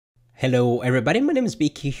Hello everybody, my name is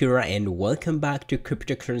Becky here and welcome back to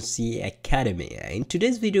Cryptocurrency Academy. In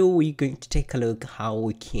today's video we're going to take a look how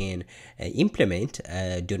we can implement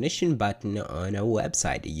a donation button on our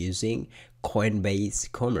website using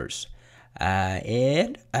Coinbase Commerce.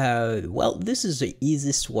 Well, this is the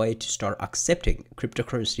easiest way to start accepting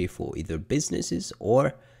cryptocurrency for either businesses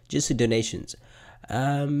or just donations.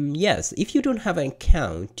 Yes, if you don't have an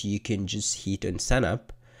account, you can just hit on sign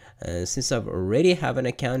up. Since I've already have an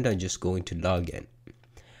account, I'm just going to log in.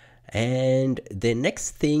 And the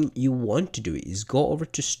next thing you want to do is go over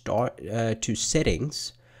to to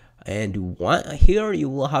settings, and here you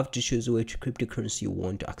will have to choose which cryptocurrency you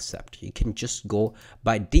want to accept. You can just go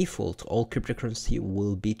by default, all cryptocurrency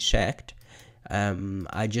will be checked.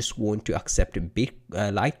 I just want to accept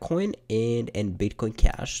Litecoin and Bitcoin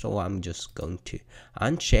Cash, so I'm just going to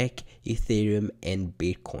uncheck Ethereum and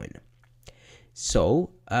Bitcoin.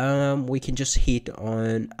 So we can just hit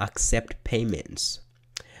on accept payments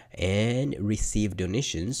and receive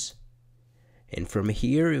donations, and from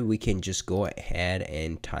here we can just go ahead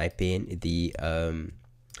and type in the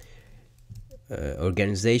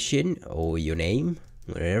organization or your name,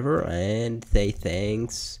 whatever, and say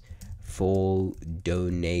thanks for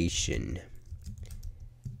donation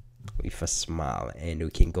with a smile, and we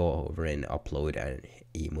can go over and upload an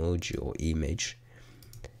emoji or image,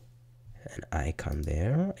 an icon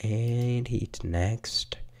there, and hit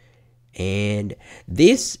next. And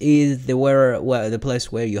this is the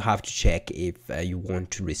place where you have to check if you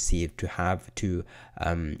want to receive, to have to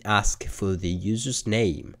ask for the user's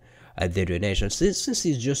name at the donation. Since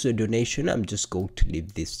it's just a donation, I'm just going to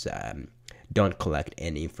leave this don't collect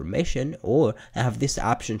any information, or I have this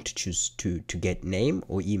option to choose to get name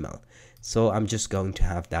or email, so I'm just going to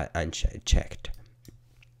have that unchecked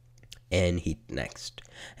and hit next.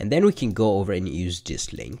 And then we can go over and use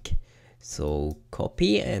this link, so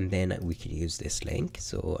copy, and then we can use this link.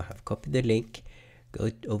 So I have copied the link,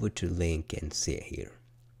 go over to link and see it here.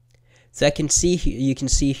 So you can see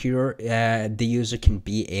here the user can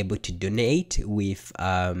be able to donate with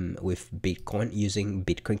Bitcoin using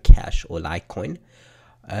Bitcoin Cash or Litecoin.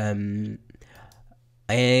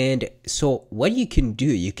 And so what you can do,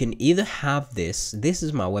 you can either have this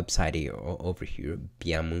is my website here, over here,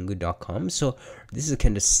 biamungu.com. so this is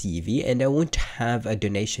kind of CV, and I want to have a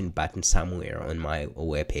donation button somewhere on my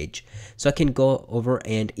web page, so I can go over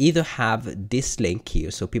and either have this link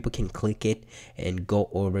here so people can click it and go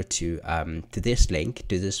over to this link,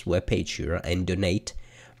 to this web page here, and donate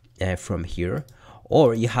from here,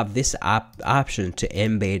 or you have this option to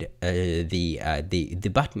embed the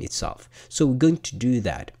button itself. So we're going to do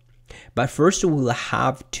that, but first we'll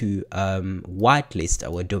have to whitelist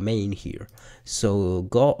our domain here. So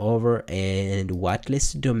go over and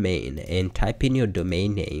whitelist domain and type in your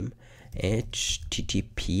domain name,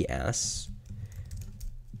 HTTPS.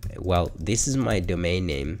 Well, this is my domain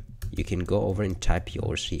name. You can go over and type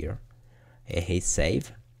yours here and hit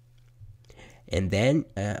save. And then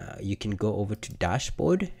you can go over to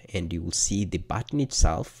dashboard, and you will see the button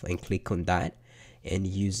itself, and click on that and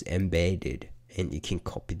use embedded, and you can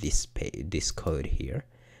copy this code here.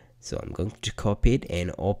 So I'm going to copy it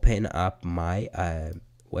and open up my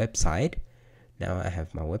website. Now I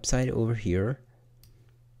have my website over here,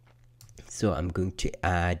 so I'm going to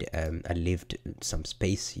add I left some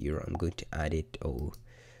space here. I'm going to add it,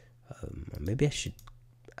 maybe I should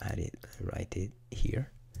add it right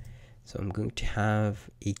here. So I'm going to have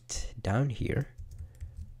it down here.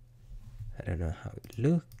 I don't know how it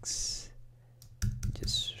looks.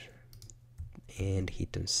 And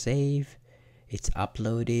hit on save. It's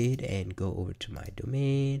uploaded, and go over to my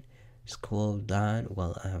domain. Scroll down.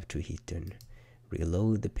 Well, I have to hit on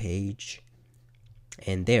reload the page.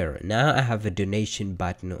 And there, now I have a donation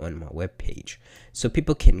button on my web page, so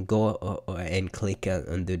people can go and click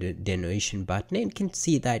on the donation button and can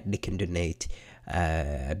see that they can donate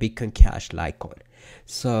Bitcoin Cash, Litecoin.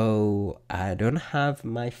 So I don't have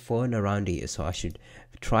my phone around here, so I should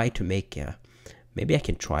try to make maybe I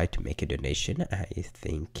can try to make a donation. I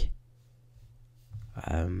think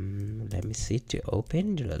let me see, to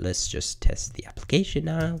open, let's just test the application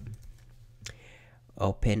now.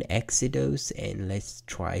 Open Exodus, and let's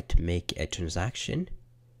try to make a transaction.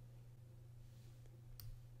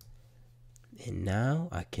 And now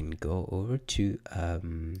I can go over to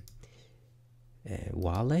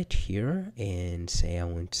wallet here and say I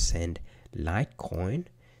want to send Litecoin.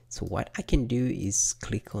 So what I can do is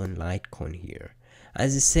click on Litecoin here.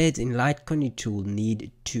 As I said, in Litecoin it will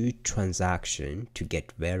need 2 transactions to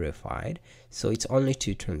get verified, so it's only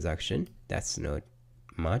 2 transactions. That's not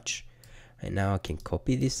much. And now I can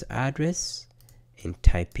copy this address and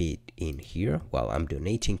type it in here. Well, I'm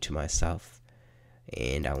donating to myself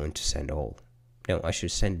and I want to send all. No, I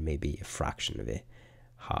should send maybe a fraction of it,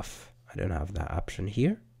 half. I don't have that option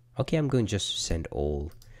here. Okay, I'm going just to send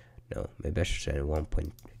all. No, maybe I should send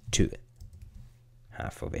 1.2,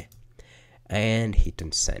 half of it, and hit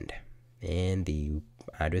on send. And the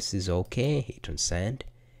address is okay. Hit on send.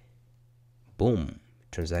 Boom,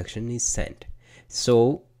 transaction is sent.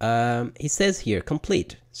 So it says here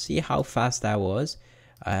complete. See how fast that was.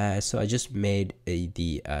 So I just made I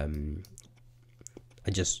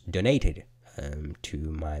just donated to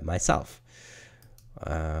myself.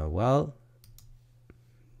 Well,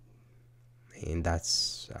 and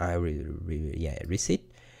that's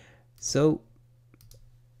receipt. So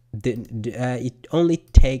it only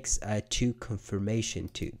takes 2 confirmation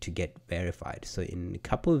to get verified. So in a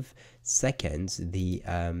couple of seconds, the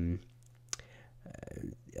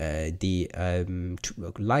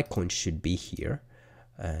Litecoin should be here,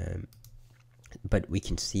 but we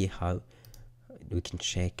can see how we can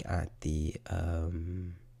check at the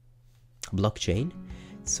blockchain.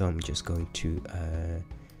 So I'm just going to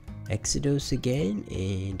Exodus again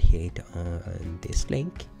and hit on this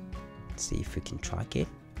link. See if we can track it.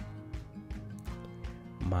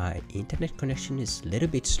 My internet connection is a little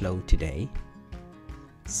bit slow today,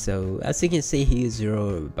 so as you can see here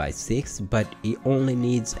 0/6, but it only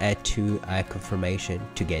needs a 2 confirmation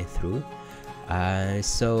to get through.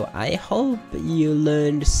 So I hope you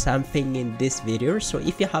learned something in this video. So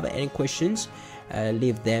if you have any questions,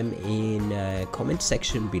 leave them in comment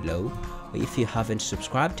section below. If you haven't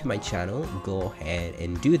subscribed to my channel, go ahead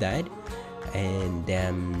and do that. And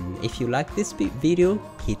if you like this video,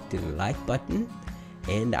 hit the like button,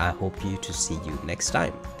 and I hope to see you next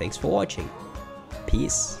time. Thanks for watching.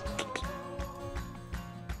 Peace.